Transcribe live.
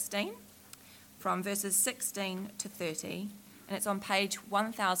16, from verses 16 to 30, and it's on page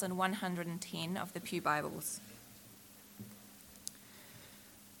 1110 of the Pew Bibles.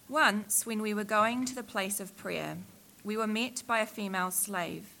 Once, when we were going to the place of prayer, we were met by a female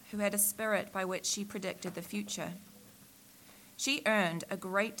slave who had a spirit by which she predicted the future. She earned a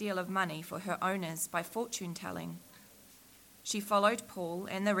great deal of money for her owners by fortune-telling. She followed Paul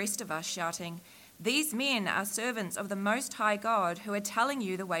and the rest of us, shouting, "These men are servants of the Most High God who are telling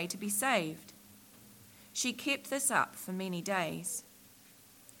you the way to be saved." She kept this up for many days.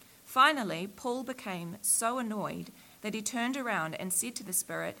 Finally, Paul became so annoyed that he turned around and said to the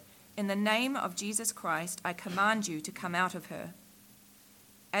spirit, "In the name of Jesus Christ, I command you to come out of her."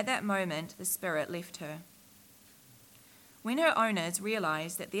 At that moment, the spirit left her. When her owners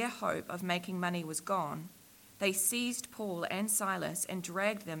realized that their hope of making money was gone, they seized Paul and Silas and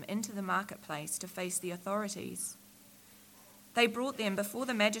dragged them into the marketplace to face the authorities. They brought them before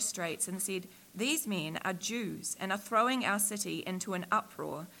the magistrates and said, "These men are Jews and are throwing our city into an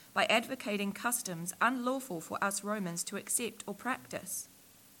uproar by advocating customs unlawful for us Romans to accept or practice."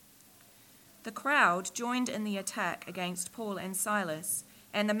 The crowd joined in the attack against Paul and Silas,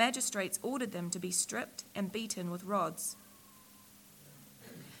 and the magistrates ordered them to be stripped and beaten with rods.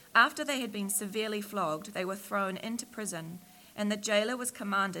 After they had been severely flogged, they were thrown into prison, and the jailer was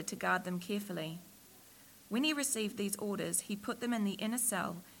commanded to guard them carefully. When he received these orders, he put them in the inner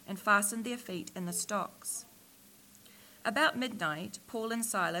cell and fastened their feet in the stocks. About midnight, Paul and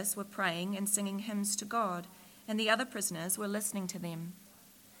Silas were praying and singing hymns to God, and the other prisoners were listening to them.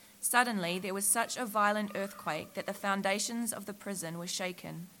 Suddenly, there was such a violent earthquake that the foundations of the prison were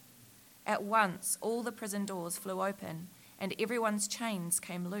shaken. At once, all the prison doors flew open, and everyone's chains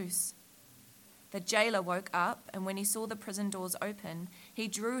came loose. The jailer woke up, and when he saw the prison doors open, he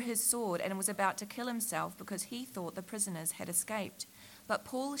drew his sword and was about to kill himself because he thought the prisoners had escaped. But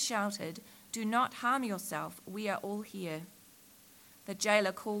Paul shouted, "Do not harm yourself, we are all here." The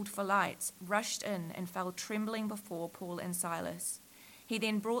jailer called for lights, rushed in, and fell trembling before Paul and Silas. He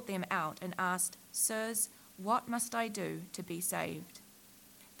then brought them out and asked, "Sirs, what must I do to be saved?"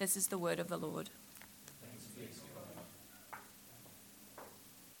 This is the word of the Lord.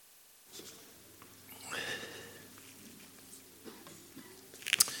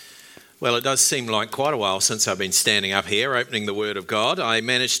 Well, it does seem like quite a while since I've been standing up here opening the Word of God. I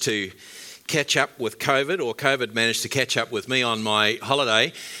managed to catch up with COVID, or COVID managed to catch up with me on my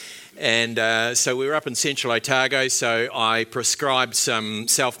holiday. And so we were up in Central Otago, so I prescribed some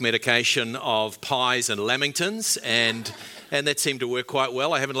self-medication of pies and lamingtons, and that seemed to work quite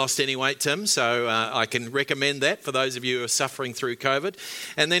well. I haven't lost any weight, Tim, so I can recommend that for those of you who are suffering through COVID.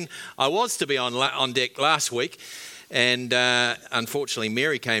 And then I was to be on deck last week, and unfortunately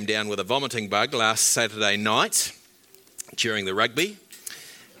Mary came down with a vomiting bug last Saturday night during the rugby.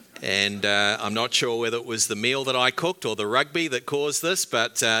 And I'm not sure whether it was the meal that I cooked or the rugby that caused this,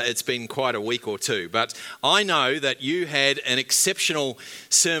 but it's been quite a week or two. But I know that you had an exceptional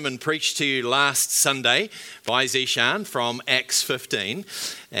sermon preached to you last Sunday by Zishan from Acts 15,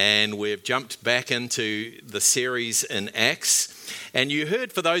 and we've jumped back into the series in Acts. And you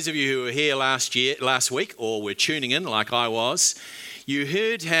heard, for those of you who were here last week, or were tuning in like I was, you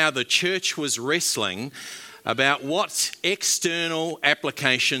heard how the church was wrestling about what external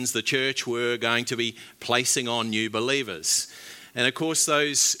applications the church were going to be placing on new believers. And of course,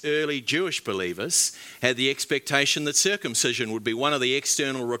 those early Jewish believers had the expectation that circumcision would be one of the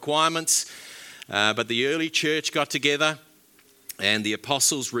external requirements, but the early church got together and the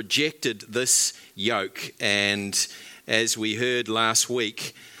apostles rejected this yoke. And as we heard last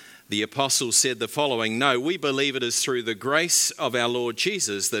week, the apostles said the following: "No, we believe it is through the grace of our Lord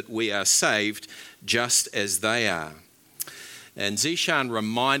Jesus that we are saved, just as they are." And Zishan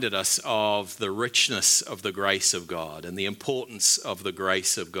reminded us of the richness of the grace of God and the importance of the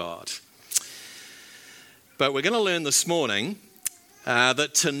grace of God. But we're going to learn this morning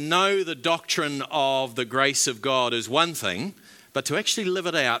that to know the doctrine of the grace of God is one thing, but to actually live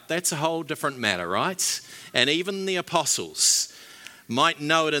it out, that's a whole different matter, right? And even the apostles might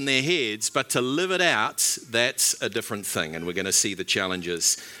know it in their heads, but to live it out, that's a different thing. And we're going to see the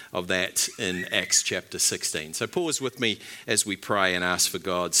challenges of that in Acts chapter 16. So pause with me as we pray and ask for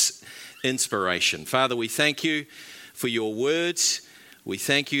God's inspiration. Father, we thank you for your words. We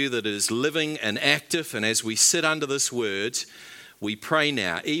thank you that it is living and active. And as we sit under this word, we pray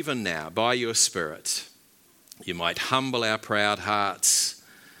now, even now, by your Spirit, you might humble our proud hearts.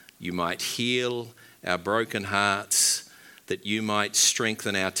 You might heal our broken hearts, that you might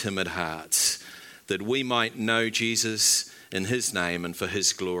strengthen our timid hearts, that we might know Jesus in his name and for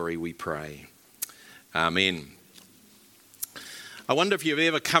his glory we pray. Amen. I wonder if you've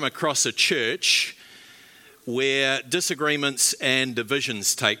ever come across a church where disagreements and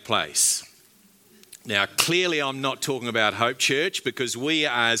divisions take place. Now, clearly I'm not talking about Hope Church because we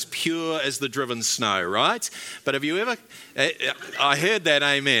are as pure as the driven snow, right? But have you ever... I heard that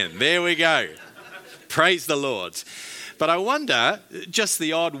amen. There we go. Praise the Lord. But I wonder, just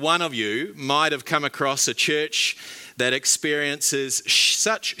the odd one of you might have come across a church that experiences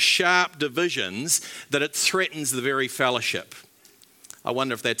such sharp divisions that it threatens the very fellowship. I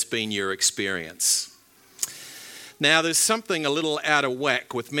wonder if that's been your experience. Now, there's something a little out of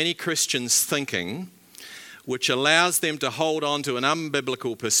whack with many Christians' thinking, which allows them to hold on to an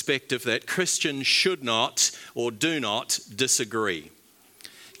unbiblical perspective that Christians should not or do not disagree.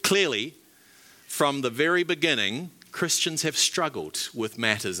 Clearly, from the very beginning, Christians have struggled with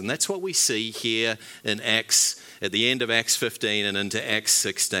matters, and that's what we see here in Acts, at the end of Acts 15 and into Acts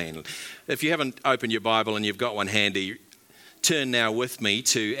 16. If you haven't opened your Bible and you've got one handy, turn now with me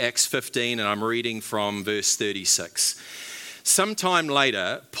to Acts 15, and I'm reading from verse 36. Sometime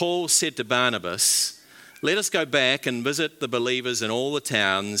later, Paul said to Barnabas, "Let us go back and visit the believers in all the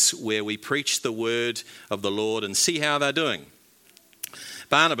towns where we preach the word of the Lord and see how they're doing."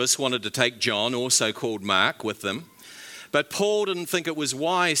 Barnabas wanted to take John, also called Mark, with them, but Paul didn't think it was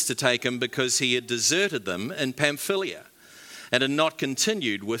wise to take him because he had deserted them in Pamphylia and had not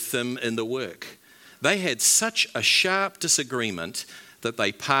continued with them in the work. They had such a sharp disagreement that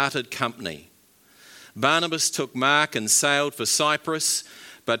they parted company. Barnabas took Mark and sailed for Cyprus,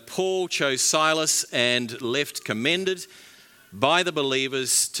 but Paul chose Silas and left, commended by the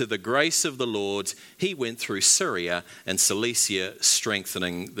believers to the grace of the Lord. He went through Syria and Cilicia,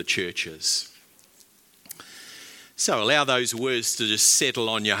 strengthening the churches. So allow those words to just settle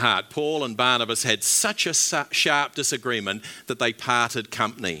on your heart. Paul and Barnabas had such a sharp disagreement that they parted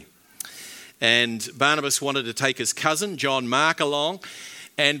company. And Barnabas wanted to take his cousin, John Mark, along.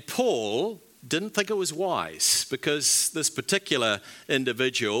 And Paul didn't think it was wise because this particular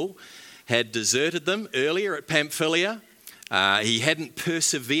individual had deserted them earlier at Pamphylia. He hadn't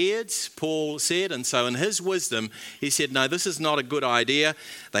persevered, Paul said. And so in his wisdom, he said, no, this is not a good idea.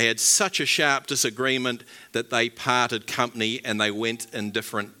 They had such a sharp disagreement that they parted company and they went in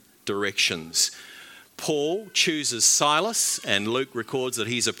different directions. Paul chooses Silas, and Luke records that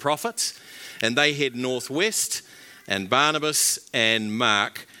he's a prophet. And they head northwest, and Barnabas and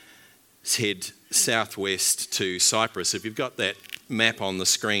Mark head southwest to Cyprus. If you've got that map on the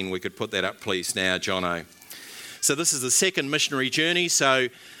screen, we could put that up, please, now, Jono. So this is the second missionary journey. So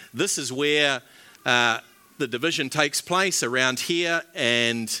this is where the division takes place, around here,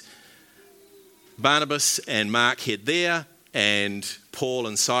 and Barnabas and Mark head there, and Paul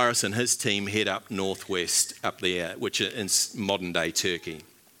and Cyrus and his team head up northwest, up there, which is in modern-day Turkey.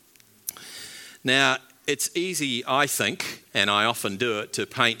 Now, it's easy, I think, and I often do it, to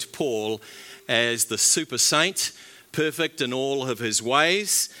paint Paul as the super saint, perfect in all of his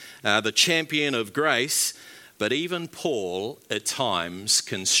ways, the champion of grace. But even Paul, at times,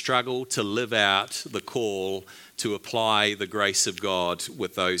 can struggle to live out the call to apply the grace of God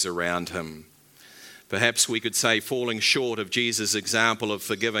with those around him. Perhaps we could say falling short of Jesus' example of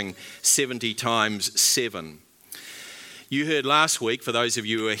forgiving 70 times 7. You heard last week, for those of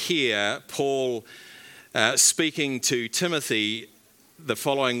you who are here, Paul speaking to Timothy the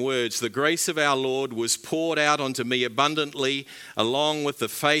following words: "The grace of our Lord was poured out onto me abundantly, along with the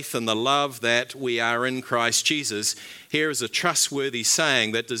faith and the love that we are in Christ Jesus." Here is a trustworthy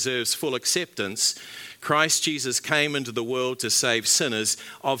saying that deserves full acceptance. Christ Jesus came into the world to save sinners,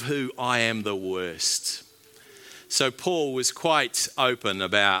 of who I am the worst. So Paul was quite open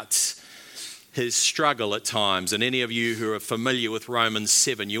about his struggle at times, and any of you who are familiar with Romans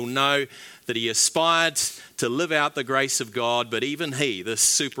 7, you'll know that he aspired to live out the grace of God, but even he, this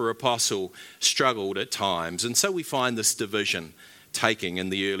super apostle, struggled at times. And so we find this division in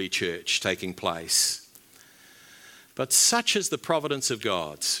the early church taking place. But such is the providence of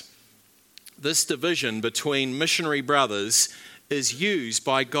God. This division between missionary brothers is used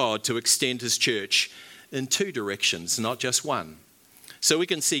by God to extend his church in two directions, not just one. So we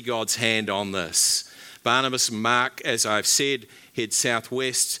can see God's hand on this. Barnabas and Mark, as I've said, head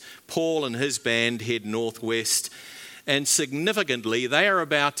southwest. Paul and his band head northwest. And significantly, they are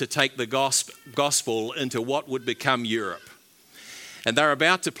about to take the gospel into what would become Europe. And they're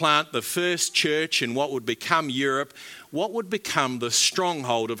about to plant the first church in what would become Europe, what would become the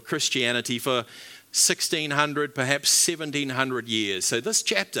stronghold of Christianity for 1600, perhaps 1700 years. So this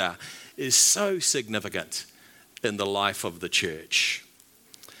chapter is so significant in the life of the church.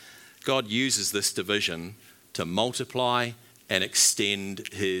 God uses this division to multiply and extend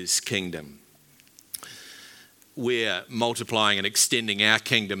his kingdom. we're multiplying and extending our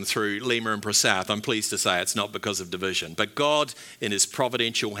kingdom through Lima and Prasath, I'm pleased to say it's not because of division. But God, in his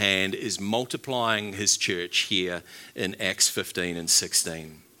providential hand, is multiplying his church here in Acts 15 and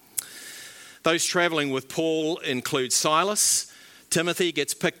 16. Those travelling with Paul include Silas. Timothy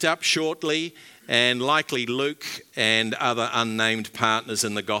gets picked up shortly, and likely Luke and other unnamed partners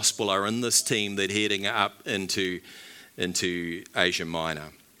in the gospel are in this team that are heading up into Asia Minor.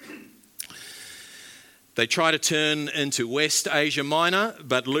 They try to turn into West Asia Minor,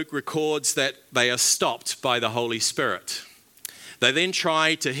 but Luke records that they are stopped by the Holy Spirit. They then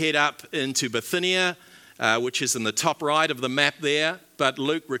try to head up into Bithynia, which is in the top right of the map there, but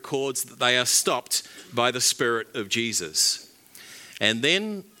Luke records that they are stopped by the Spirit of Jesus. And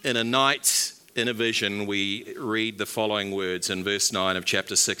then in a vision, we read the following words in verse 9 of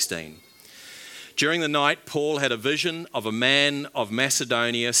chapter 16. During the night, Paul had a vision of a man of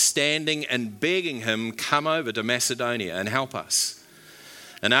Macedonia standing and begging him, "Come over to Macedonia and help us."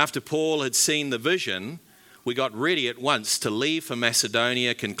 And after Paul had seen the vision, we got ready at once to leave for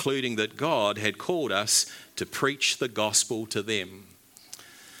Macedonia, concluding that God had called us to preach the gospel to them.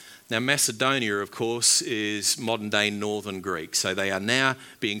 Now, Macedonia, of course, is modern-day northern Greece. So they are now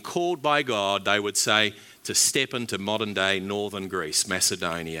being called by God, they would say, to step into modern-day northern Greece,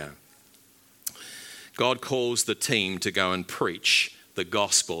 Macedonia. God calls the team to go and preach the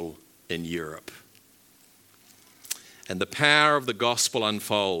gospel in Europe. And the power of the gospel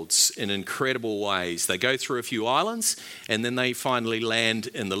unfolds in incredible ways. They go through a few islands, and then they finally land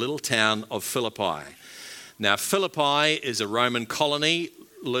in the little town of Philippi. Now, Philippi is a Roman colony,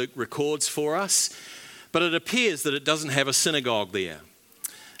 Luke records for us, but it appears that it doesn't have a synagogue there.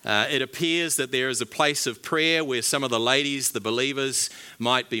 It appears that there is a place of prayer where some of the ladies, the believers,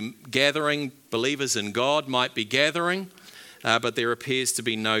 might be gathering, believers in God might be gathering, but there appears to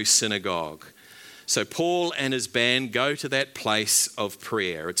be no synagogue. So Paul and his band go to that place of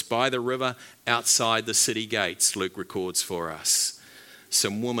prayer. It's by the river outside the city gates, Luke records for us.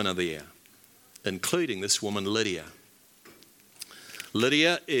 Some women are there, including this woman Lydia.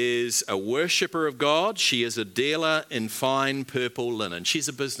 Lydia is a worshipper of God. She is a dealer in fine purple linen. She's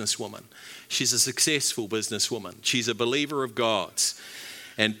a businesswoman. She's a successful businesswoman. She's a believer of God's.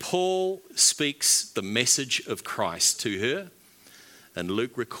 And Paul speaks the message of Christ to her. And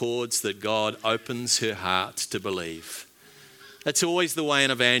Luke records that God opens her heart to believe. That's always the way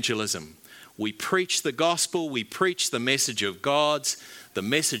in evangelism. We preach the gospel, we preach the message of God's, the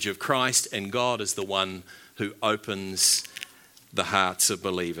message of Christ, and God is the one who opens the hearts of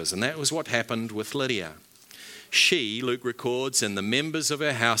believers. And that was what happened with Lydia. She, Luke records, and the members of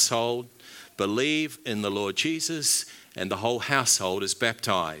her household believe in the Lord Jesus, and the whole household is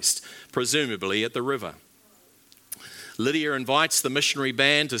baptized, presumably at the river. Lydia invites the missionary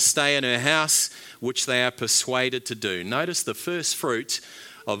band to stay in her house, which they are persuaded to do. Notice the first fruit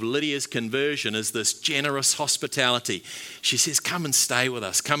of Lydia's conversion is this generous hospitality. She says, "Come and stay with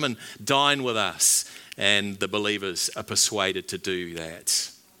us, come and dine with us." And the believers are persuaded to do that.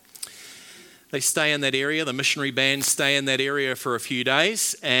 They stay in that area, the missionary band stay in that area for a few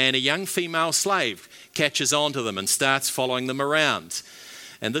days, and a young female slave catches on to them and starts following them around.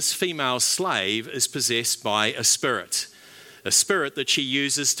 And this female slave is possessed by a spirit that she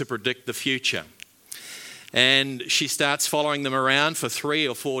uses to predict the future. And she starts following them around for 3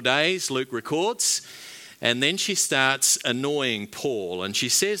 or 4 days, Luke records, and then she starts annoying Paul. And she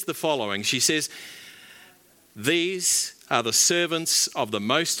says the following, she says, "These are the servants of the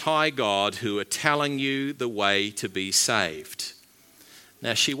Most High God who are telling you the way to be saved."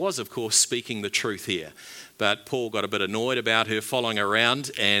 Now, she was, of course, speaking the truth here, but Paul got a bit annoyed about her following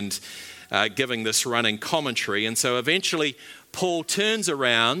around and giving this running commentary. And so eventually Paul turns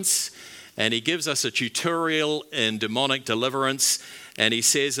around and he gives us a tutorial in demonic deliverance. And he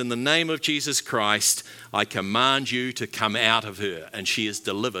says, "In the name of Jesus Christ, I command you to come out of her." And she is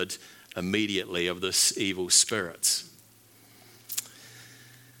delivered immediately of this evil spirit.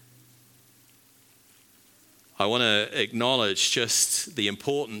 I want to acknowledge just the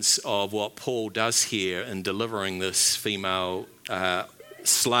importance of what Paul does here in delivering this female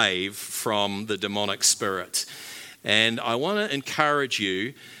slave from the demonic spirit. And I want to encourage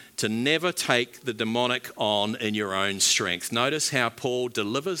you to never take the demonic on in your own strength. Notice how Paul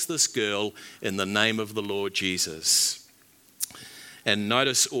delivers this girl in the name of the Lord Jesus. And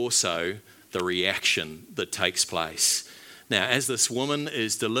notice also the reaction that takes place. Now, as this woman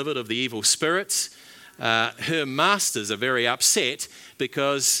is delivered of the evil spirits, her masters are very upset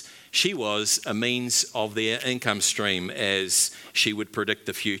because she was a means of their income stream as she would predict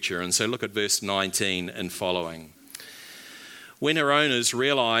the future. And so look at verse 19 and following. When her owners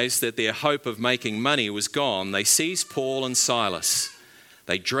realized that their hope of making money was gone, they seized Paul and Silas.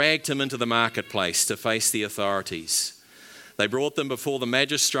 They dragged him into the marketplace to face the authorities. They brought them before the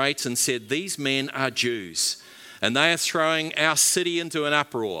magistrates and said, "These men are Jews, and they are throwing our city into an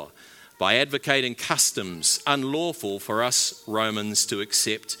uproar by advocating customs unlawful for us Romans to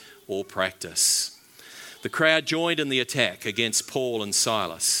accept or practice." The crowd joined in the attack against Paul and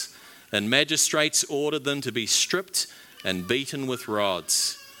Silas, and magistrates ordered them to be stripped and beaten with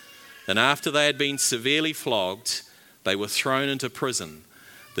rods. And after they had been severely flogged, they were thrown into prison.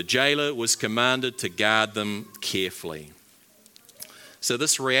 The jailer was commanded to guard them carefully. So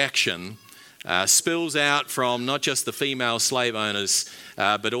this reaction spills out from not just the female slave owners,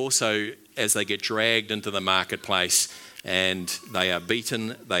 but also as they get dragged into the marketplace, and they are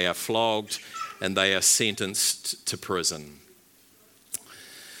beaten, they are flogged, and they are sentenced to prison.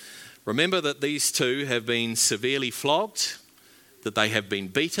 Remember that these two have been severely flogged, that they have been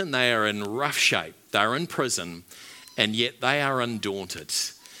beaten, they are in rough shape, they are in prison, and yet they are undaunted.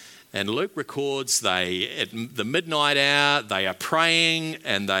 And Luke records at the midnight hour, they are praying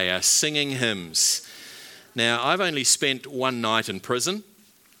and they are singing hymns. Now, I've only spent one night in prison,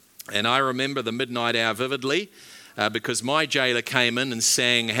 and I remember the midnight hour vividly, because my jailer came in and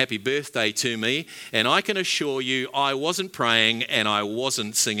sang happy birthday to me, and I can assure you I wasn't praying and I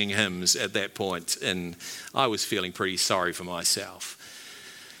wasn't singing hymns at that point, and I was feeling pretty sorry for myself.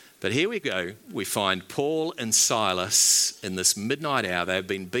 But here we go, we find Paul and Silas in this midnight hour. They have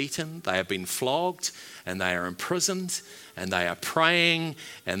been beaten, they have been flogged, and they are imprisoned, and they are praying,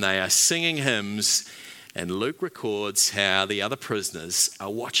 and they are singing hymns, and Luke records how the other prisoners are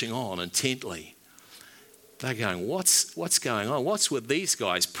watching on intently. They're going, what's going on? What's with these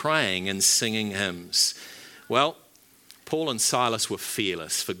guys praying and singing hymns? Well, Paul and Silas were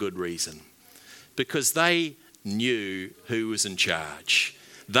fearless for good reason, because they knew who was in charge.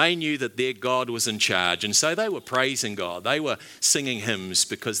 They knew that their God was in charge, and so they were praising God. They were singing hymns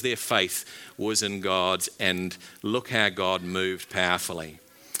because their faith was in God, and look how God moved powerfully.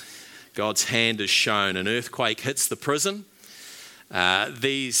 God's hand is shown. An earthquake hits the prison.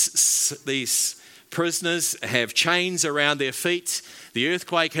 These prisoners have chains around their feet. The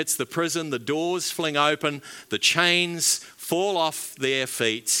earthquake hits the prison, the doors fling open, the chains fall off their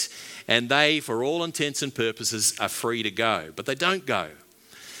feet, and they, for all intents and purposes, are free to go. But they don't go.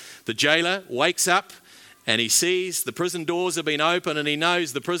 The jailer wakes up and he sees the prison doors have been opened and he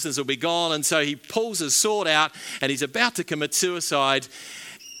knows the prisoners will be gone, and so he pulls his sword out and he's about to commit suicide,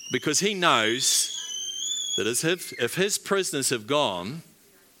 because he knows that if his prisoners have gone,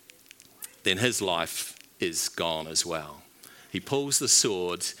 then his life is gone as well. He pulls the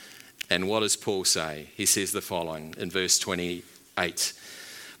sword, and what does Paul say? He says the following in verse 28.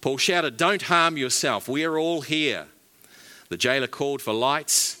 Paul shouted, "Don't harm yourself, we are all here." The jailer called for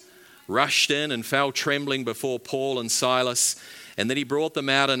lights, rushed in and fell trembling before Paul and Silas, and then he brought them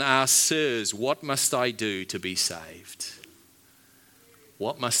out and asked, "Sirs, what must I do to be saved?"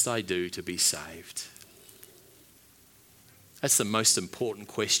 What must I do to be saved? That's the most important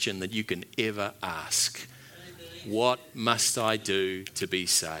question that you can ever ask. What must I do to be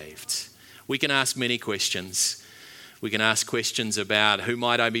saved? We can ask many questions. We can ask questions about who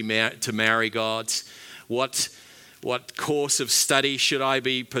might I be to marry God? What course of study should I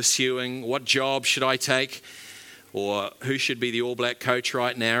be pursuing? What job should I take? Or who should be the All Black coach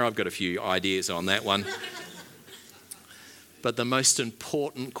right now? I've got a few ideas on that one. But the most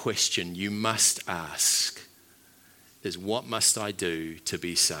important question you must ask is, what must I do to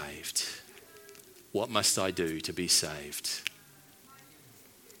be saved? What must I do to be saved?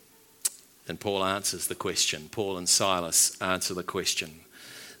 And Paul answers the question. Paul and Silas answer the question.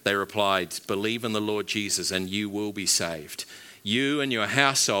 They replied, "Believe in the Lord Jesus and you will be saved, you and your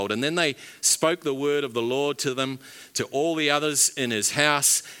household." And then they spoke the word of the Lord to them, to all the others in his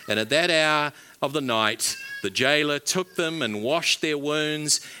house. And at that hour of the night, the jailer took them and washed their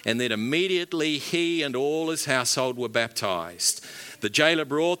wounds, and then immediately he and all his household were baptized. The jailer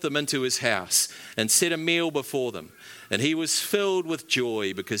brought them into his house and set a meal before them, and he was filled with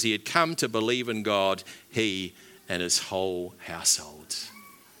joy because he had come to believe in God, he and his whole household.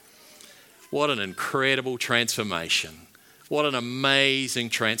 What an incredible transformation. What an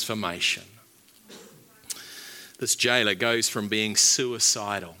amazing transformation. This jailer goes from being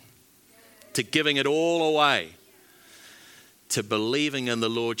suicidal to giving it all away, to believing in the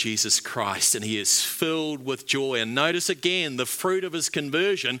Lord Jesus Christ, and he is filled with joy. And notice again the fruit of his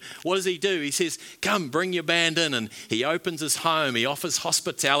conversion. What does he do? He says, "Come, bring your band in," and he opens his home. He offers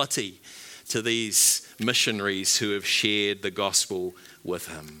hospitality to these missionaries who have shared the gospel with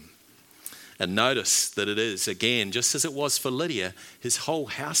him. And notice that it is, again, just as it was for Lydia, his whole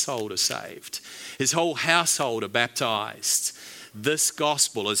household are saved. His whole household are baptized. This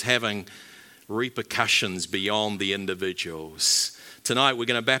gospel is having repercussions beyond the individuals. Tonight we're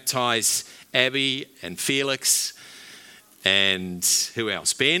going to baptize Abby and Felix and who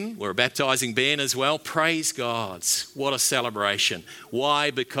else? Ben. We're baptizing Ben as well. Praise God. What a celebration. Why?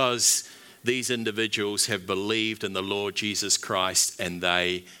 Because these individuals have believed in the Lord Jesus Christ and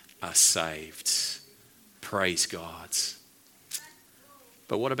they are saved. Praise God.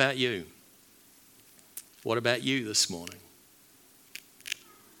 But what about you? What about you this morning?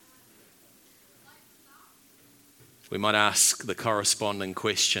 We might ask the corresponding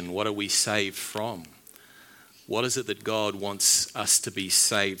question, what are we saved from? What is it that God wants us to be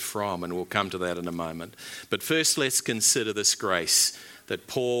saved from? And we'll come to that in a moment. But first, let's consider this grace that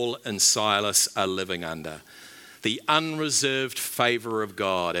Paul and Silas are living under. The unreserved favour of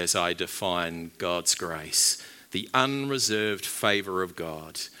God, as I define God's grace. The unreserved favour of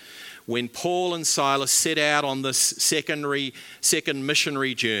God. When Paul and Silas set out on this second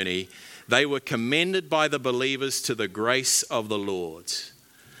missionary journey, they were commended by the believers to the grace of the Lord.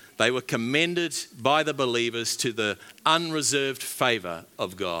 They were commended by the believers to the unreserved favour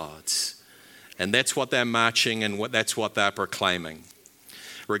of God. And that's what they're marching and that's what they're proclaiming.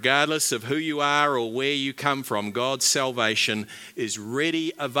 Regardless of who you are or where you come from, God's salvation is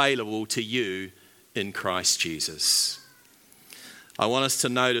ready available to you in Christ Jesus. I want us to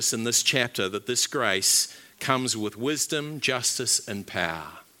notice in this chapter that this grace comes with wisdom, justice, and power.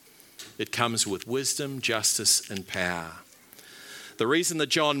 It comes with wisdom, justice, and power. The reason that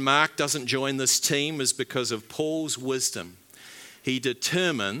John Mark doesn't join this team is because of Paul's wisdom. He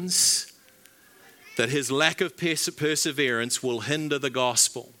determines that his lack of perseverance will hinder the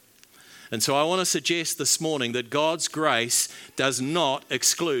gospel. And so I want to suggest this morning that God's grace does not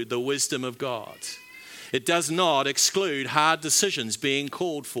exclude the wisdom of God. It does not exclude hard decisions being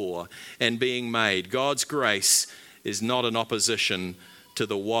called for and being made. God's grace is not in opposition to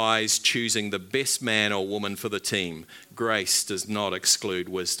the wise choosing the best man or woman for the team. Grace does not exclude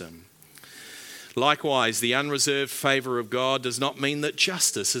wisdom. Likewise, the unreserved favour of God does not mean that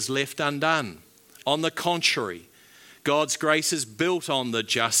justice is left undone. On the contrary, God's grace is built on the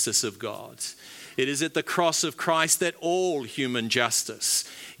justice of God. It is at the cross of Christ that all human justice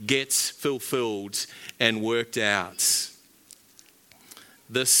gets fulfilled and worked out.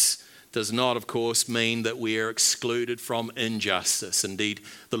 This does not, of course, mean that we are excluded from injustice. Indeed,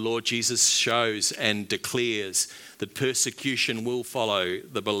 the Lord Jesus shows and declares that persecution will follow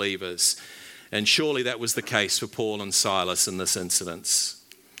the believers. And surely that was the case for Paul and Silas in this incident.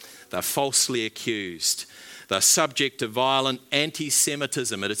 They're falsely accused. They're subject to violent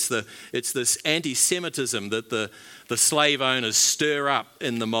anti-Semitism. And it's this anti-Semitism that the slave owners stir up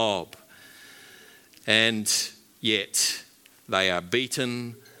in the mob. And yet they are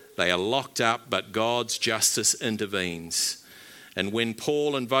beaten, they are locked up, but God's justice intervenes. And when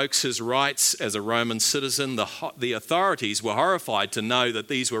Paul invokes his rights as a Roman citizen, the authorities were horrified to know that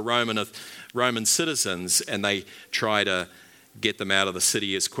these were Roman citizens, and they try to get them out of the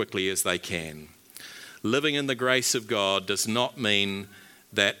city as quickly as they can. Living in the grace of God does not mean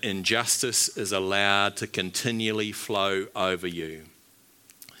that injustice is allowed to continually flow over you.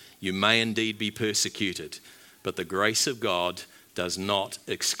 You may indeed be persecuted, but the grace of God does not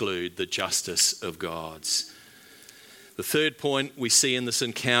exclude the justice of God's. The third point we see in this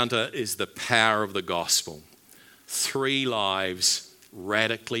encounter is the power of the gospel. 3 lives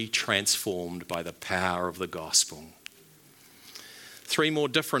radically transformed by the power of the gospel. 3 more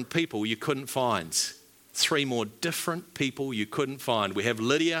different people you couldn't find. 3 more different people you couldn't find. We have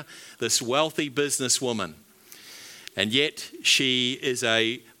Lydia, this wealthy businesswoman, and yet she is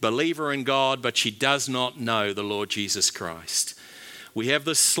a believer in God, but she does not know the Lord Jesus Christ. We have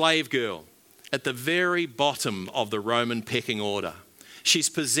this slave girl at the very bottom of the Roman pecking order. She's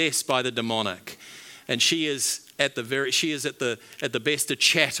possessed by the demonic, and she is at the best a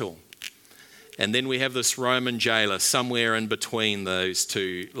chattel. And then we have this Roman jailer somewhere in between those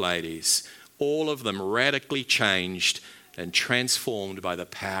 2 ladies. All of them radically changed and transformed by the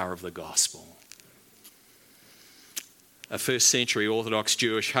power of the gospel. A first century Orthodox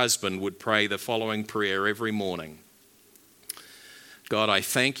Jewish husband would pray the following prayer every morning. God, I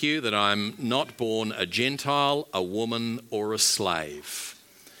thank you that I'm not born a Gentile, a woman, or a slave.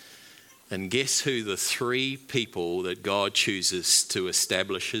 And guess who the 3 people that God chooses to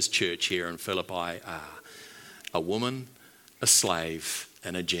establish his church here in Philippi are? A woman, a slave,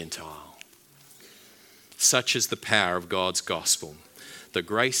 and a Gentile. Such is the power of God's gospel. The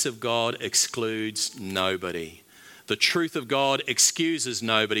grace of God excludes nobody. The truth of God excuses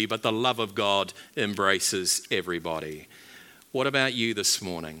nobody, but the love of God embraces everybody. What about you this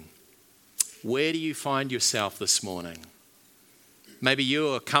morning? Where do you find yourself this morning? Maybe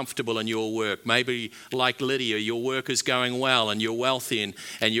you're comfortable in your work. Maybe like Lydia, your work is going well and you're wealthy and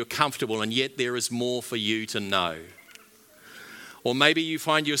you're comfortable, and yet there is more for you to know. Or maybe you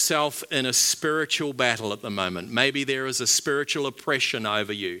find yourself in a spiritual battle at the moment. Maybe there is a spiritual oppression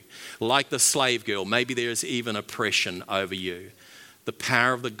over you, like the slave girl. Maybe there is even oppression over you. The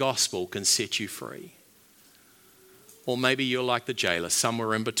power of the gospel can set you free. Or maybe you're like the jailer,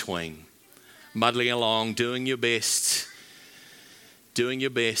 somewhere in between, muddling along, doing your best,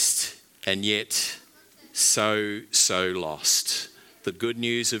 and yet so lost. The good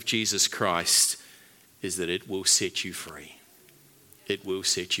news of Jesus Christ is that it will set you free. It will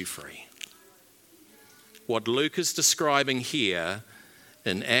set you free. What Luke is describing here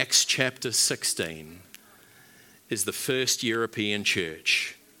in Acts chapter 16 is the first European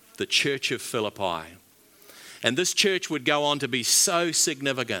church, the church of Philippi. And this church would go on to be so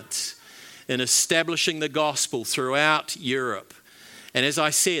significant in establishing the gospel throughout Europe. And as I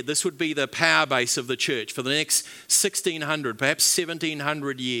said, this would be the power base of the church for the next 1600, perhaps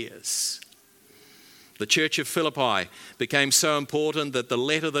 1700 years. The church of Philippi became so important that the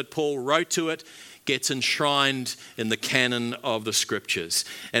letter that Paul wrote to it gets enshrined in the canon of the scriptures.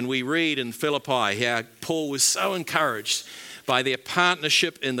 And we read in Philippi how Paul was so encouraged by their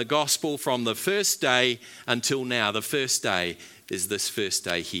partnership in the gospel from the first day until now. The first day is this first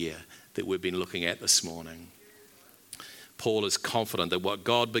day here that we've been looking at this morning. Paul is confident that what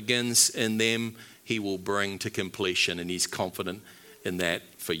God begins in them, he will bring to completion, and he's confident in that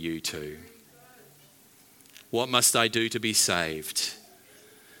for you too. What must I do to be saved?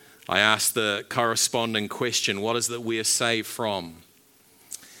 I asked the corresponding question, what is that we are saved from?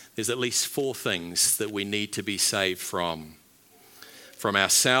 There's at least 4 things that we need to be saved from. From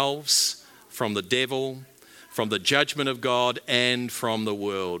ourselves, from the devil, from the judgment of God, and from the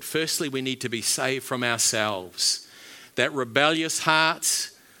world. Firstly, we need to be saved from ourselves. That rebellious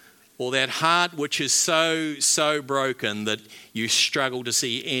heart, or that heart which is so broken that you struggle to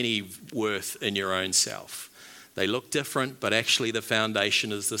see any worth in your own self. They look different, but actually the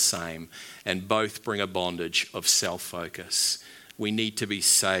foundation is the same, and both bring a bondage of self-focus. We need to be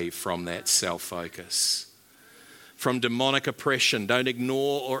saved from that self-focus. From demonic oppression, don't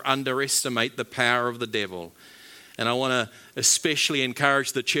ignore or underestimate the power of the devil. And I want to especially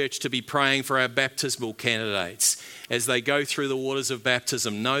encourage the church to be praying for our baptismal candidates as they go through the waters of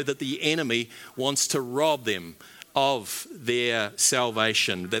baptism. Know that the enemy wants to rob them of their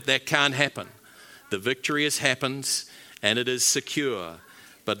salvation, that can't happen. The victory has happened and it is secure,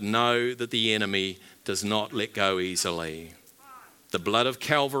 but know that the enemy does not let go easily. The blood of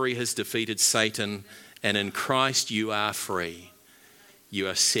Calvary has defeated Satan, and in Christ you are free. You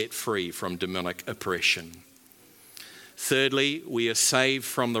are set free from demonic oppression. Thirdly, we are saved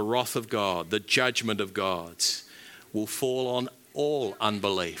from the wrath of God. The judgment of God will fall on all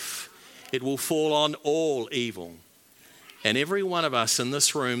unbelief. It will fall on all evil. And every one of us in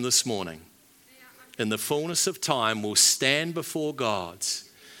this room this morning, in the fullness of time, will stand before God,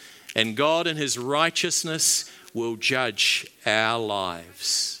 and God in his righteousness will judge our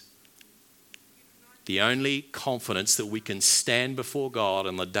lives. The only confidence that we can stand before God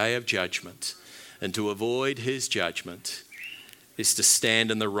on the day of judgment and to avoid his judgment is to stand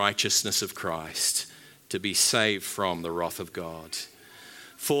in the righteousness of Christ, to be saved from the wrath of God.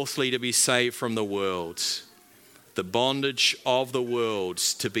 Fourthly, to be saved from the world, the bondage of the world,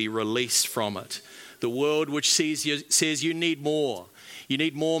 to be released from it. The world which says you need more. You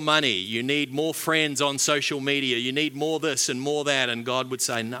need more money. You need more friends on social media. You need more this and more that. And God would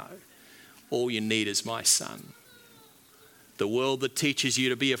say, no, all you need is my son. The world that teaches you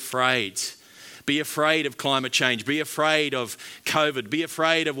to be afraid. Be afraid of climate change. Be afraid of COVID. Be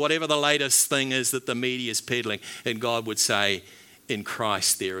afraid of whatever the latest thing is that the media is peddling. And God would say, in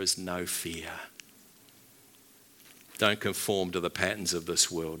Christ there is no fear. Don't conform to the patterns of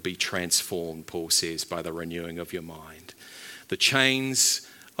this world. Be transformed, Paul says, by the renewing of your mind. The chains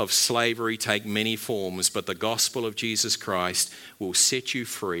of slavery take many forms, but the gospel of Jesus Christ will set you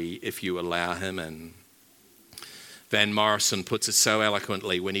free if you allow him in. Van Morrison puts it so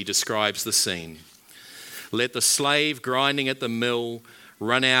eloquently when he describes the scene. Let the slave grinding at the mill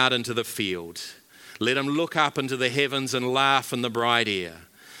run out into the field. Let him look up into the heavens and laugh in the bright air.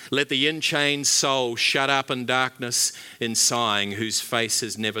 Let the in-chained soul shut up in darkness in sighing, whose face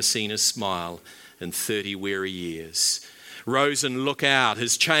has never seen a smile in 30 weary years. Rosen, look out.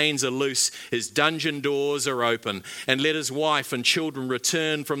 His chains are loose. His dungeon doors are open. And let his wife and children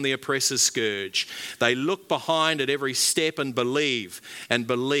return from the oppressor's scourge. They look behind at every step and believe.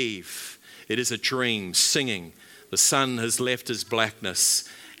 It is a dream, singing. The sun has left his blackness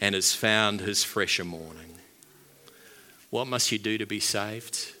and has found his fresher morning. What must you do to be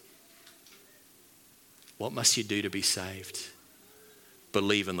saved? What must you do to be saved?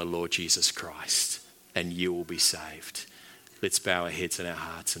 Believe in the Lord Jesus Christ and you will be saved. Let's bow our heads and our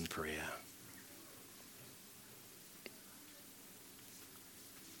hearts in prayer.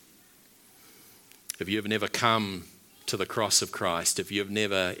 If you have never come to the cross of Christ, if you have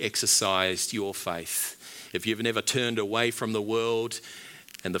never exercised your faith, if you've never turned away from the world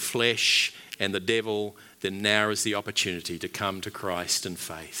and the flesh and the devil, then now is the opportunity to come to Christ in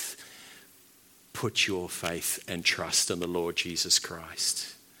faith. Put your faith and trust in the Lord Jesus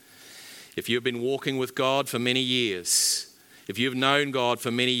Christ. If you've been walking with God for many years, if you've known God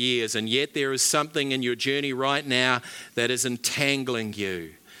for many years, and yet there is something in your journey right now that is entangling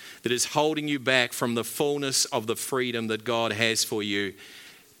you, that is holding you back from the fullness of the freedom that God has for you,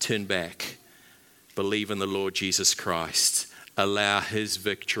 turn back. Believe in the Lord Jesus Christ. Allow his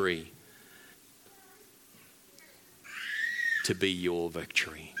victory to be your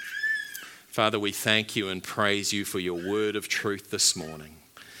victory. Father, we thank you and praise you for your word of truth this morning.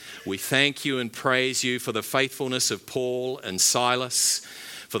 We thank you and praise you for the faithfulness of Paul and Silas,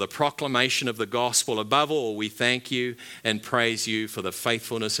 for the proclamation of the gospel. Above all, we thank you and praise you for the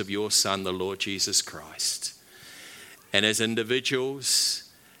faithfulness of your Son, the Lord Jesus Christ. And as individuals,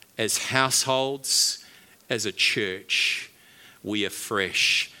 as households, as a church, we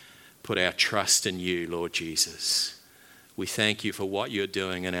afresh put our trust in you, Lord Jesus. We thank you for what you're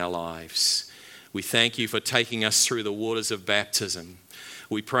doing in our lives. We thank you for taking us through the waters of baptism.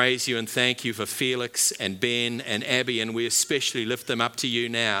 We praise you and thank you for Felix and Ben and Abby, and we especially lift them up to you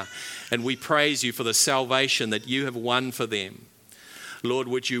now. And we praise you for the salvation that you have won for them. Lord,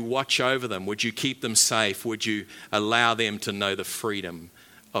 would you watch over them? Would you keep them safe? Would you allow them to know the freedom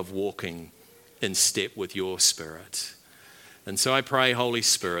of walking in step with your Spirit? And so I pray, Holy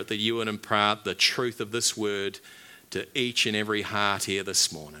Spirit, that you would impart the truth of this word to each and every heart here this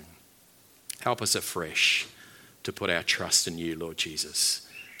morning. Help us afresh to put our trust in you, Lord Jesus.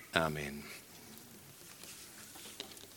 Amen.